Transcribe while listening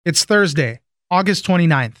It's Thursday, August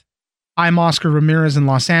 29th. I'm Oscar Ramirez in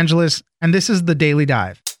Los Angeles, and this is The Daily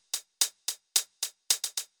Dive.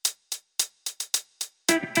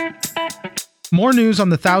 More news on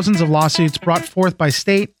the thousands of lawsuits brought forth by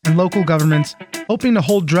state and local governments hoping to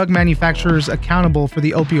hold drug manufacturers accountable for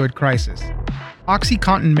the opioid crisis.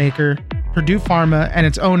 OxyContin maker, Purdue Pharma, and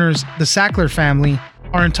its owners, the Sackler family,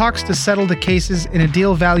 are in talks to settle the cases in a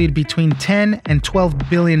deal valued between $10 and $12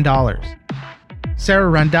 billion. Sarah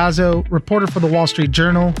Randazzo, reporter for the Wall Street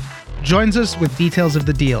Journal, joins us with details of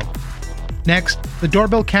the deal. Next, the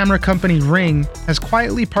doorbell camera company Ring has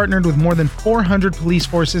quietly partnered with more than 400 police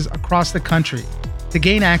forces across the country to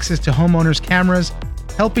gain access to homeowners' cameras,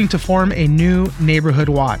 helping to form a new neighborhood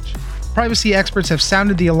watch. Privacy experts have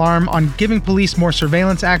sounded the alarm on giving police more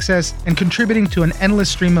surveillance access and contributing to an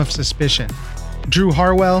endless stream of suspicion. Drew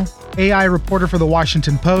Harwell, AI reporter for The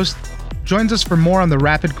Washington Post, joins us for more on the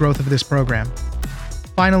rapid growth of this program.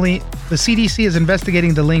 Finally, the CDC is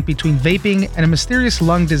investigating the link between vaping and a mysterious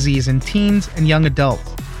lung disease in teens and young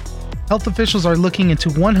adults. Health officials are looking into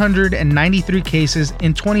 193 cases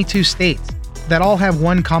in 22 states that all have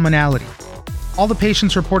one commonality. All the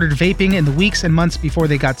patients reported vaping in the weeks and months before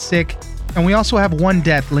they got sick, and we also have one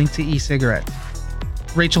death linked to e-cigarettes.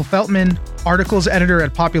 Rachel Feltman, articles editor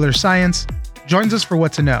at Popular Science, joins us for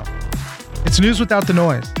What to Know. It's news without the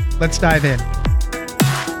noise. Let's dive in.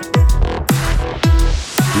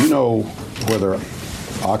 Do you know whether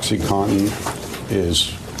OxyContin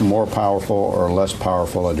is more powerful or less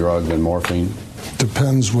powerful a drug than morphine?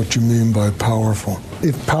 Depends what you mean by powerful.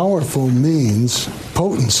 If powerful means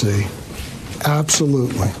potency,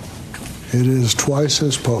 absolutely. It is twice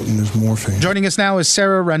as potent as morphine. Joining us now is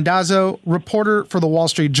Sarah Randazzo, reporter for the Wall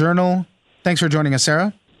Street Journal. Thanks for joining us,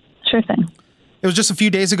 Sarah. Sure thing. It was just a few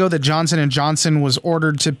days ago that Johnson & Johnson was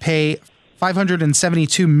ordered to pay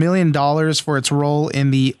 $572 million for its role in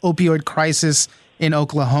the opioid crisis in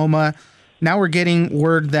Oklahoma. Now we're getting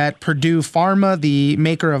word that Purdue Pharma, the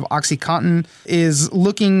maker of OxyContin, is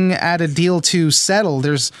looking at a deal to settle.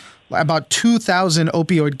 There's about 2,000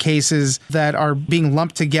 opioid cases that are being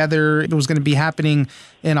lumped together. It was going to be happening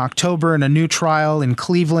in October in a new trial in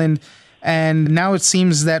Cleveland. And now it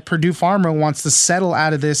seems that Purdue Pharma wants to settle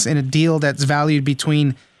out of this in a deal that's valued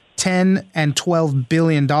between $10 and $12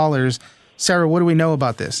 billion. Sarah, what do we know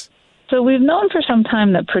about this? So we've known for some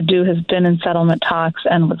time that Purdue has been in settlement talks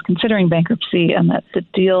and was considering bankruptcy, and that the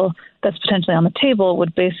deal that's potentially on the table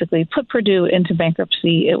would basically put Purdue into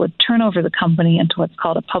bankruptcy. It would turn over the company into what's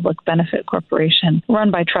called a public benefit corporation run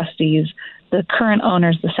by trustees. The current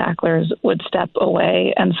owners, the Sacklers, would step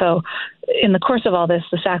away. And so in the course of all this,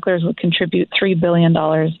 the Sacklers would contribute $3 billion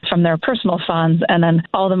from their personal funds, and then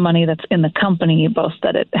all the money that's in the company, both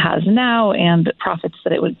that it has now and profits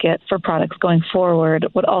that it would get for products going forward,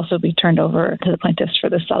 would also be turned over to the plaintiffs for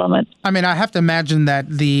this settlement. I mean, I have to imagine that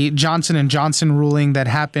the Johnson & Johnson ruling that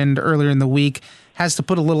happened earlier in the week has to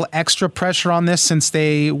put a little extra pressure on this since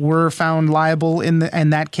they were found liable in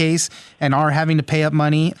that case and are having to pay up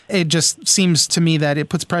money. It just seems to me that it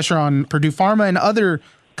puts pressure on Purdue Pharma and other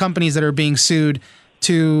companies that are being sued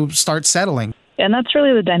to start settling. And that's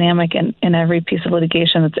really the dynamic in every piece of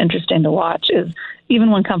litigation that's interesting to watch, is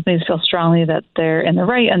even when companies feel strongly that they're in the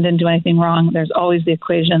right and didn't do anything wrong, there's always the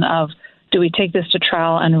equation of, do we take this to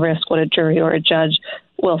trial and risk what a jury or a judge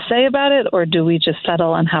will say about it, or do we just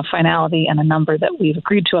settle and have finality and a number that we've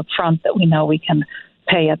agreed to up front that we know we can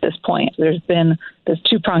pay at this point? There's been this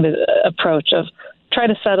two-pronged approach of try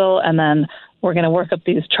to settle, and then we're going to work up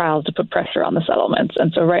these trials to put pressure on the settlements.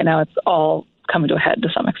 And so right now it's all coming to a head to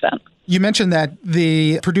some extent. You mentioned that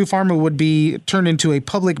the Purdue Pharma would be turned into a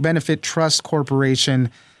public benefit trust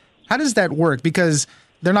corporation. How does that work? Because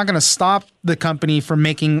they're not going to stop the company from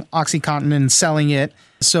making OxyContin and selling it,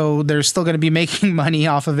 so they're still going to be making money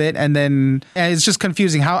off of it. And it's just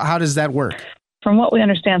confusing. How does that work? From what we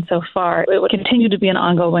understand so far, it would continue to be an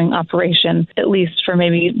ongoing operation, at least for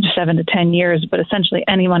maybe 7 to 10 years. But essentially,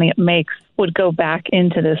 any money it makes would go back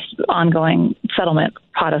into this ongoing settlement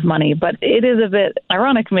pot of money. But it is a bit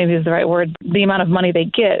ironic, maybe is the right word. The amount of money they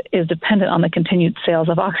get is dependent on the continued sales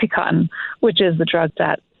of OxyContin, which is the drug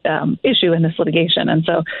that issue in this litigation. And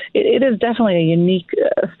so it is definitely a unique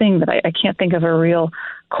thing that I can't think of a real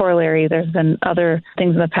corollary. There's been other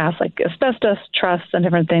things in the past, like asbestos trusts and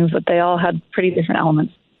different things, but they all had pretty different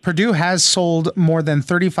elements. Purdue has sold more than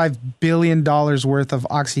 $35 billion worth of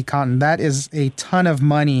OxyContin. That is a ton of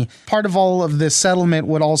money. Part of all of this settlement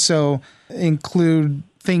would also include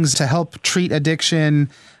things to help treat addiction.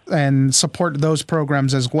 and support those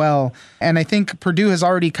programs as well. And I think Purdue has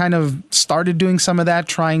already kind of started doing some of that,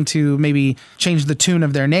 trying to maybe change the tune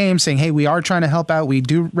of their name, saying, hey, we are trying to help out. We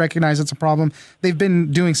do recognize it's a problem. They've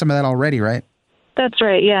been doing some of that already, right? That's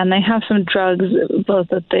right, yeah, and they have some drugs both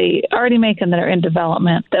that they already make and that are in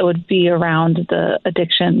development that would be around the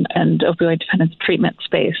addiction and opioid dependence treatment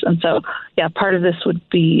space. And so, yeah, part of this would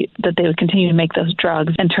be that they would continue to make those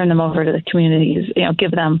drugs and turn them over to the communities,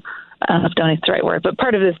 give them, I don't know if donate's the right word, but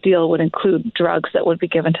part of this deal would include drugs that would be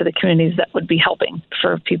given to the communities that would be helping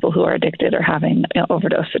for people who are addicted or having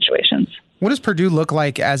overdose situations. What does Purdue look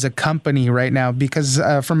like as a company right now? Because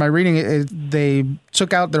from my reading, they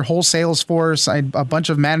took out their whole sales force. A bunch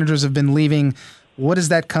of managers have been leaving. What does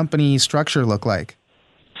that company structure look like?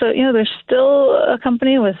 So, there's still a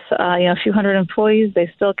company with, a few hundred employees.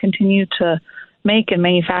 They still continue to make and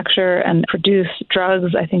manufacture and produce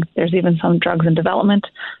drugs. I think there's even some drugs in development,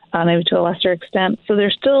 maybe to a lesser extent. So they're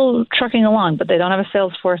still trucking along, but they don't have a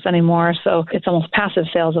sales force anymore. So it's almost passive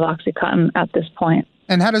sales of OxyContin at this point.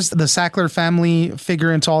 And how does the Sackler family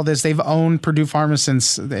figure into all this? They've owned Purdue Pharma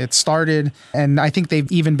since it started, and I think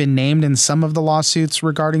they've even been named in some of the lawsuits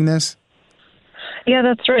regarding this. Yeah,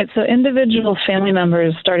 that's right. So individual family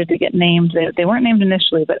members started to get named. They weren't named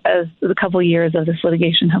initially, but as the couple of years of this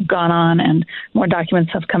litigation have gone on and more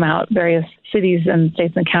documents have come out, various cities and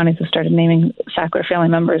states and counties have started naming Sackler family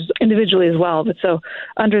members individually as well. But so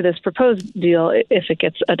under this proposed deal, if it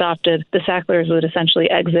gets adopted, the Sacklers would essentially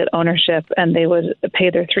exit ownership and they would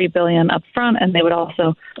pay their $3 billion up front, and they would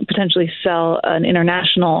also potentially sell an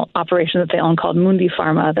international operation that they own called Mundi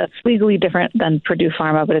Pharma that's legally different than Purdue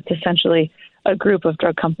Pharma, but it's essentially a group of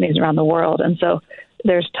drug companies around the world. And so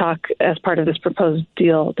there's talk as part of this proposed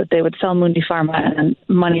deal that they would sell Mundi Pharma, and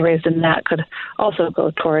money raised in that could also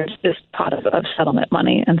go towards this pot of settlement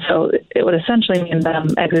money. And so it would essentially mean them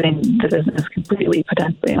exiting the business completely,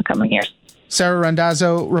 potentially in the coming years. Sarah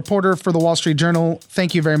Randazzo, reporter for the Wall Street Journal,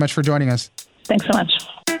 thank you very much for joining us. Thanks so much.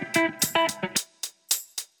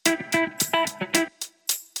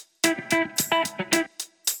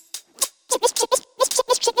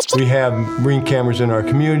 We have Ring cameras in our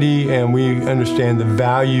community, and we understand the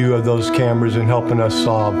value of those cameras in helping us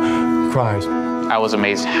solve crimes. I was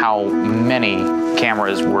amazed how many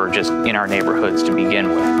cameras were just in our neighborhoods to begin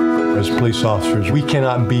with. As police officers, we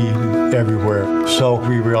cannot be everywhere, so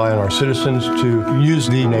we rely on our citizens to use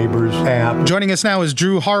the Neighbors app. Joining us now is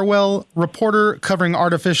Drew Harwell, reporter covering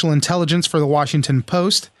artificial intelligence for the Washington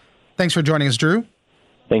Post. Thanks for joining us, Drew.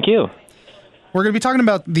 Thank you. We're going to be talking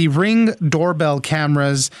about the Ring doorbell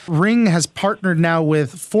cameras. Ring has partnered now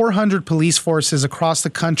with 400 police forces across the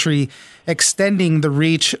country, extending the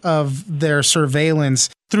reach of their surveillance.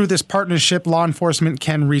 Through this partnership, law enforcement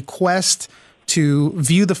can request to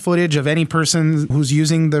view the footage of any person who's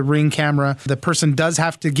using the Ring camera. The person does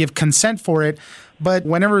have to give consent for it, but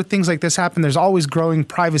whenever things like this happen, there's always growing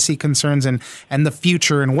privacy concerns and the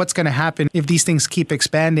future and what's going to happen if these things keep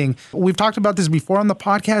expanding. We've talked about this before on the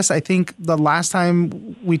podcast. I think the last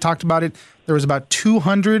time we talked about it, there was about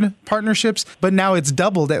 200 partnerships, but now it's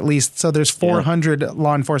doubled at least. So there's 400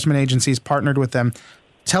 law enforcement agencies partnered with them.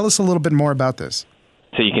 Tell us a little bit more about this.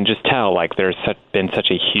 So you can just tell, there's been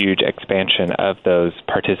such a huge expansion of those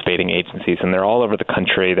participating agencies, and they're all over the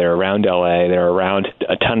country. They're around LA. They're around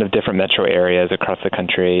a ton of different metro areas across the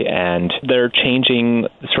country, and they're changing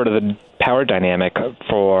sort of the power dynamic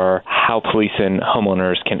for how police and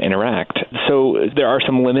homeowners can interact. So there are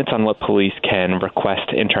some limits on what police can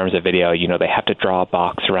request in terms of video. They have to draw a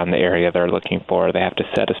box around the area they're looking for. They have to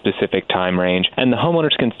set a specific time range, and the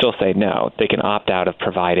homeowners can still say no. They can opt out of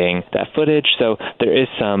providing that footage, so there is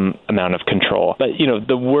some amount of control. But,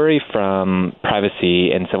 the worry from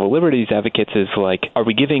privacy and civil liberties advocates is are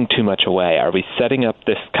we giving too much away? Are we setting up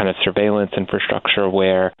this kind of surveillance infrastructure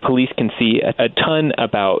where police can see a ton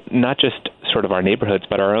about not just sort of our neighborhoods,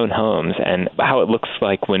 but our own homes and how it looks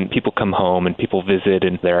like when people come home and people visit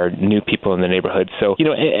and there are new people in the neighborhood. So,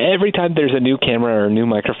 every time there's a new camera or a new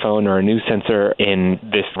microphone or a new sensor in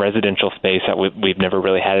this residential space that we've never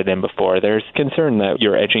really had it in before, there's concern that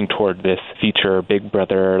you're edging toward this future Big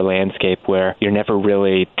Brother landscape where you're never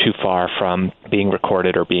really too far from being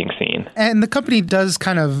recorded or being seen. And the company does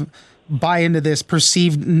kind of buy into this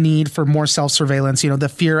perceived need for more self-surveillance, the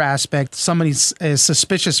fear aspect. Somebody is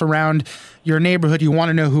suspicious around your neighborhood, you want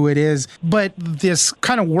to know who it is. But this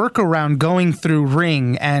kind of workaround going through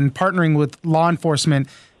Ring and partnering with law enforcement,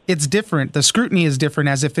 it's different. The scrutiny is different,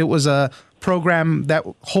 as if it was a program that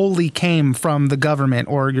wholly came from the government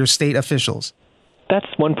or your state officials. that's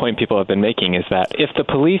one point people have been making, is that if the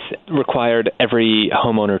police required every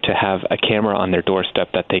homeowner to have a camera on their doorstep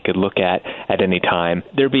that they could look at any time,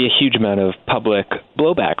 there'd be a huge amount of public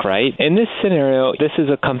blowback, right? In this scenario, this is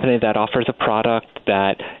a company that offers a product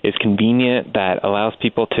that is convenient, that allows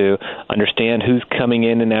people to understand who's coming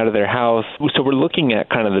in and out of their house. So we're looking at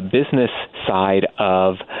kind of the business side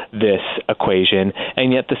of this equation,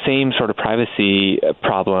 and yet the same sort of privacy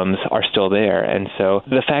problems are still there. And so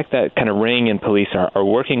the fact that kind of Ring and police are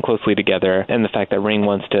working closely together, and the fact that Ring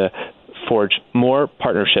wants to forge more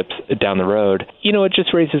partnerships down the road, it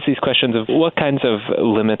just raises these questions of what kinds of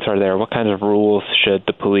limits are there, what kinds of rules should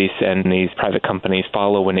the police and these private companies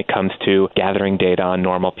follow when it comes to gathering data on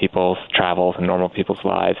normal people's travels and normal people's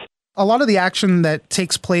lives. A lot of the action that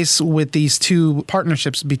takes place with these two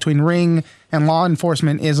partnerships between Ring and law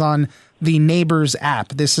enforcement is on the Neighbors app.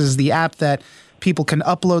 This is the app that people can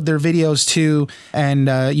upload their videos to, and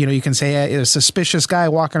you can say a suspicious guy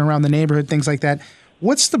walking around the neighborhood, things like that.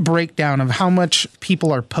 What's the breakdown of how much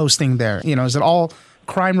people are posting there? Is it all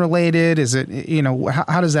crime related? Is it,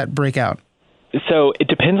 how does that break out? So it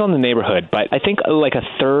depends on the neighborhood, but I think like a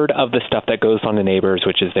third of the stuff that goes on to Neighbors,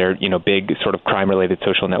 which is their, big sort of crime-related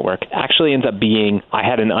social network, actually ends up being, I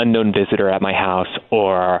had an unknown visitor at my house,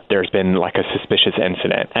 or there's been like a suspicious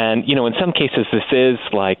incident. And, in some cases, this is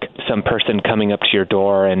like some person coming up to your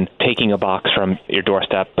door and taking a box from your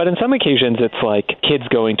doorstep. But in some occasions, it's like kids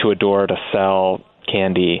going to a door to sell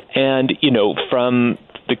candy. And, from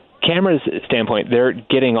the camera's standpoint, they're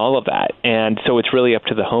getting all of that. And so it's really up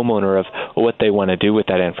to the homeowner of what they want to do with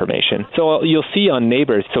that information. So you'll see on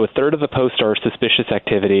Neighbors, so a third of the posts are suspicious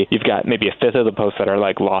activity. You've got maybe a fifth of the posts that are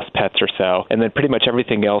like lost pets or so. And then pretty much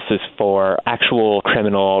everything else is for actual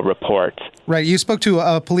criminal reports. Right. You spoke to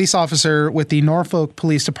a police officer with the Norfolk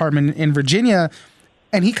Police Department in Virginia,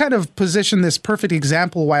 and he kind of positioned this perfect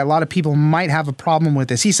example why a lot of people might have a problem with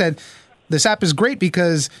this. He said, this app is great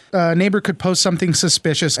because a neighbor could post something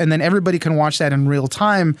suspicious and then everybody can watch that in real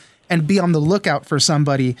time and be on the lookout for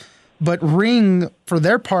somebody. But Ring, for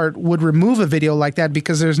their part, would remove a video like that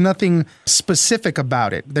because there's nothing specific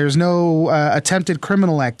about it. There's no attempted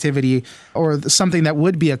criminal activity or something that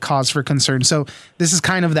would be a cause for concern. So this is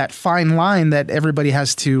kind of that fine line that everybody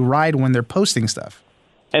has to ride when they're posting stuff.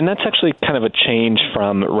 And that's actually kind of a change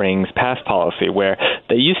from Ring's past policy, where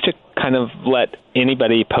they used to kind of let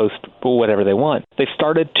anybody post whatever they want. They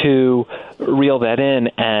started to reel that in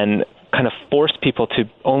and kind of force people to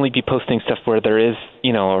only be posting stuff where there is,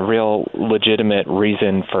 a real legitimate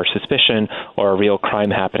reason for suspicion or a real crime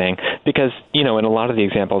happening. Because, in a lot of the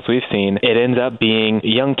examples we've seen, it ends up being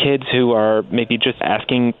young kids who are maybe just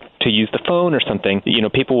asking to use the phone or something.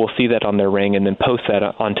 People will see that on their Ring and then post that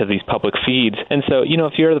onto these public feeds. And so,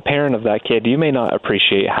 if you're the parent of that kid, you may not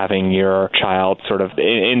appreciate having your child sort of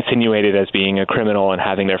insinuated as being a criminal and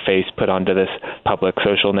having their face put onto this public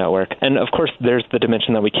social network. And of course, there's the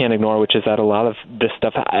dimension that we can't ignore, which is that a lot of this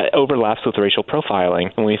stuff overlaps with racial profiling.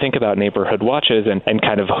 When we think about neighborhood watches and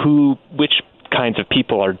kind of which kinds of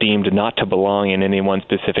people are deemed not to belong in any one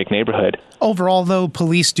specific neighborhood. Overall, though,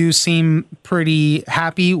 police do seem pretty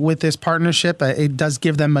happy with this partnership. It does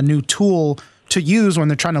give them a new tool to use when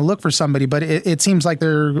they're trying to look for somebody, but it seems like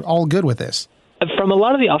they're all good with this. From a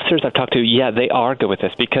lot of the officers I've talked to, yeah, they are good with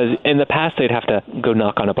this, because in the past they'd have to go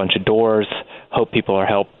knock on a bunch of doors, hope people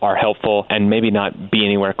are helpful, and maybe not be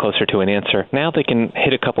anywhere closer to an answer. Now they can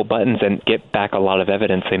hit a couple buttons and get back a lot of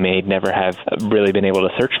evidence they may never have really been able to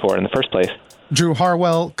search for in the first place. Drew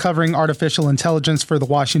Harwell, covering artificial intelligence for The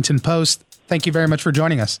Washington Post. Thank you very much for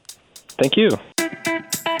joining us. Thank you.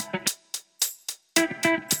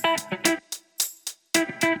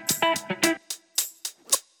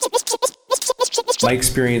 My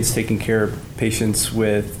experience taking care of patients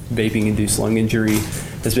with vaping-induced lung injury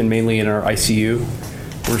has been mainly in our ICU.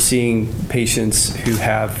 We're seeing patients who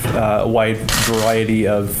have a wide variety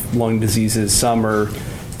of lung diseases. Some are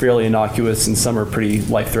fairly innocuous and some are pretty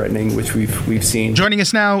life-threatening, which we've seen. Joining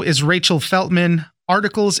us now is Rachel Feltman,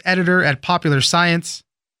 articles editor at Popular Science.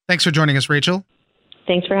 Thanks for joining us, Rachel.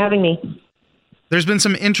 Thanks for having me. There's been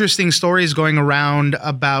some interesting stories going around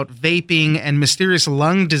about vaping and mysterious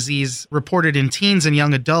lung disease reported in teens and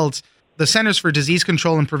young adults. The Centers for Disease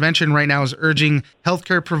Control and Prevention right now is urging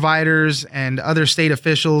healthcare providers and other state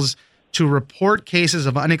officials to report cases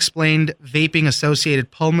of unexplained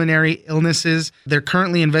vaping-associated pulmonary illnesses. They're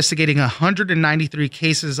currently investigating 193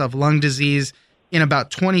 cases of lung disease in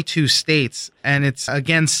about 22 states. And it's,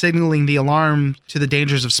 again, signaling the alarm to the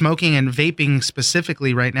dangers of smoking and vaping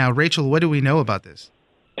specifically right now. Rachel, what do we know about this?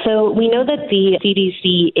 So we know that the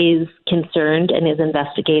CDC is concerned and is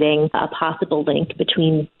investigating a possible link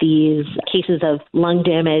between these cases of lung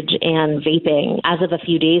damage and vaping. As of a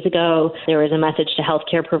few days ago, there was a message to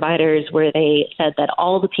healthcare providers where they said that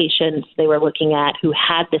all the patients they were looking at who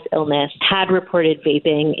had this illness had reported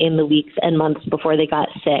vaping in the weeks and months before they got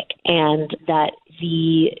sick, and that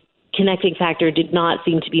the connecting factor did not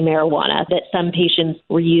seem to be marijuana, that some patients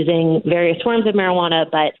were using various forms of marijuana,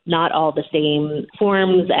 but not all the same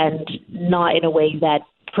forms and not in a way that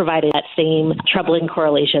provided that same troubling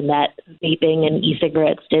correlation that vaping and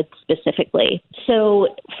e-cigarettes did specifically.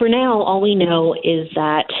 So for now, all we know is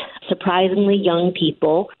that surprisingly young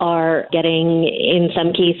people are getting, in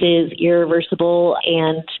some cases, irreversible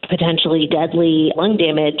and potentially deadly lung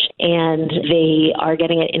damage, and they are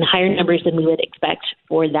getting it in higher numbers than we would expect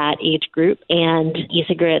for that age group. And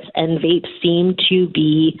e-cigarettes and vapes seem to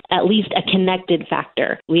be at least a connected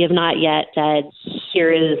factor. We have not yet said,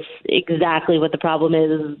 here is exactly what the problem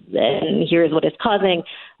is, and here's what it's causing.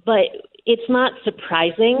 But it's not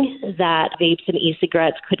surprising that vapes and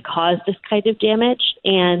e-cigarettes could cause this kind of damage.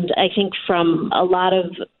 And I think from a lot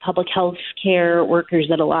of public health care workers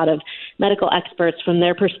and a lot of medical experts, from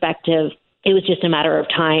their perspective, it was just a matter of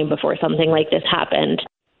time before something like this happened.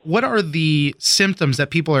 What are the symptoms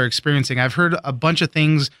that people are experiencing? I've heard a bunch of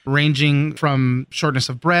things ranging from shortness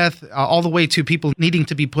of breath all the way to people needing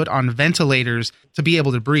to be put on ventilators to be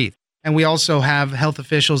able to breathe. And we also have health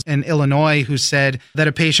officials in Illinois who said that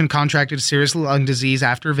a patient contracted serious lung disease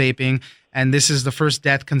after vaping, and this is the first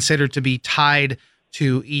death considered to be tied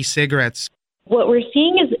to e-cigarettes. What we're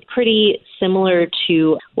seeing is pretty similar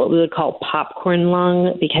to what we would call popcorn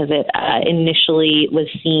lung, because it initially was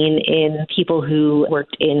seen in people who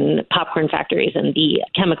worked in popcorn factories, and the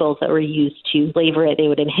chemicals that were used to flavor it, they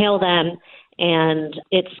would inhale them. And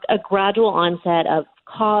it's a gradual onset of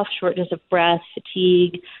cough, shortness of breath,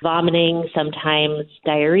 fatigue, vomiting, sometimes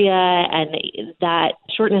diarrhea, and that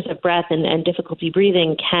shortness of breath and difficulty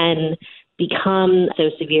breathing can become so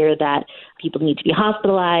severe that people need to be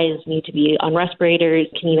hospitalized, need to be on respirators,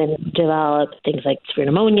 can even develop things like severe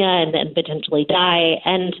pneumonia and then potentially die.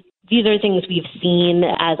 And these are things we've seen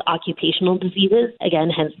as occupational diseases, again,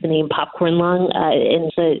 hence the name popcorn lung.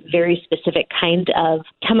 It's a very specific kind of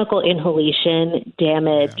chemical inhalation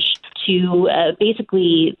damage to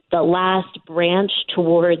basically the last branch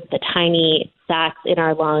toward the tiny sacs in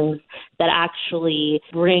our lungs that actually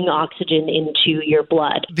bring oxygen into your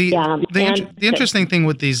blood. The interesting thing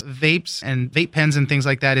with these vapes and vape pens and things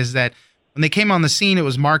like that is that when they came on the scene, it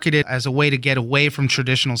was marketed as a way to get away from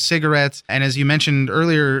traditional cigarettes. And as you mentioned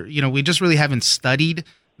earlier, we just really haven't studied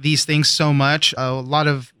these things so much. A lot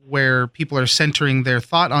of where people are centering their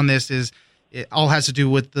thought on this is it all has to do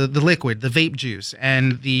with the liquid, the vape juice,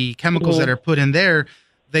 and the chemicals that are put in there.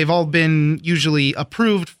 They've all been usually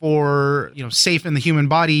approved for, safe in the human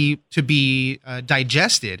body to be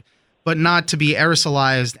digested, but not to be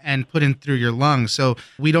aerosolized and put in through your lungs. So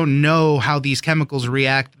we don't know how these chemicals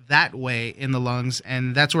react that way in the lungs.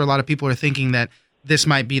 And that's where a lot of people are thinking that this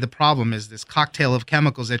might be the problem, is this cocktail of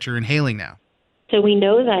chemicals that you're inhaling now. So we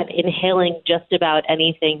know that inhaling just about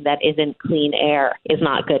anything that isn't clean air is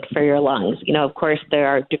not good for your lungs. Of course, there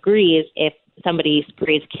are degrees. If somebody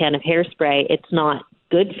sprays a can of hairspray, it's not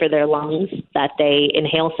good for their lungs that they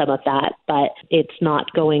inhale some of that, but it's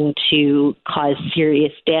not going to cause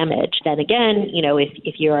serious damage. Then again,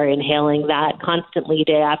 if you are inhaling that constantly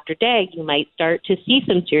day after day, you might start to see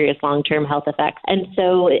some serious long-term health effects. And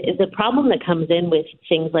so the problem that comes in with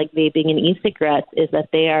things like vaping and e-cigarettes is that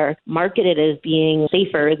they are marketed as being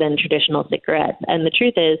safer than traditional cigarettes. And the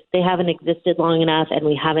truth is they haven't existed long enough, and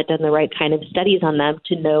we haven't done the right kind of studies on them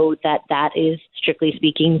to know that that is strictly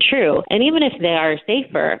speaking true. And even if they are safer,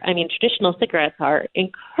 traditional cigarettes are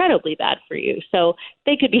incredibly bad for you. So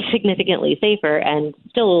they could be significantly safer and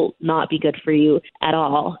still not be good for you at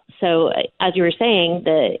all. So as you were saying,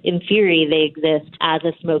 in theory, they exist as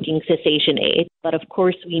a smoking cessation aid. But of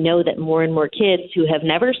course, we know that more and more kids who have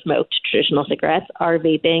never smoked traditional cigarettes are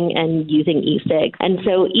vaping and using e-cigs. And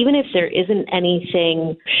so even if there isn't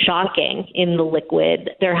anything shocking in the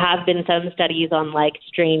liquid, there have been some studies on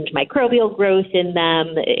strange microbial growth in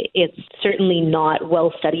them. It's certainly not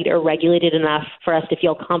well studied or regulated enough for us to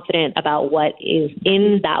feel confident about what is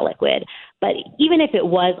in that liquid. But even if it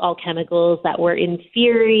was all chemicals that were in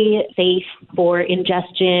theory safe for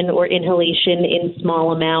ingestion or inhalation in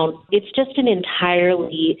small amounts, it's just an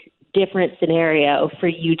entirely different scenario for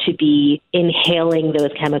you to be inhaling those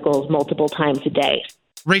chemicals multiple times a day.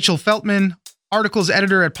 Rachel Feltman, articles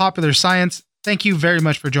editor at Popular Science, thank you very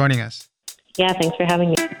much for joining us. Yeah, thanks for having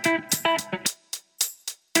me.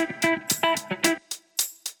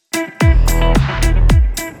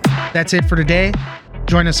 That's it for today.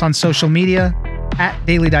 Join us on social media at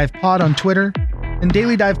Daily Dive Pod on Twitter and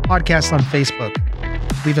Daily Dive Podcast on Facebook.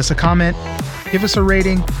 Leave us a comment, give us a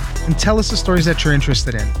rating, and tell us the stories that you're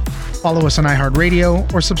interested in. Follow us on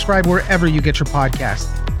iHeartRadio or subscribe wherever you get your podcast.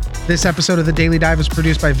 This episode of The Daily Dive is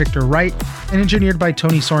produced by Victor Wright and engineered by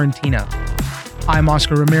Tony Sorrentino. I'm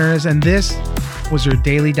Oscar Ramirez, and this was your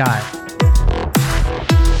Daily Dive.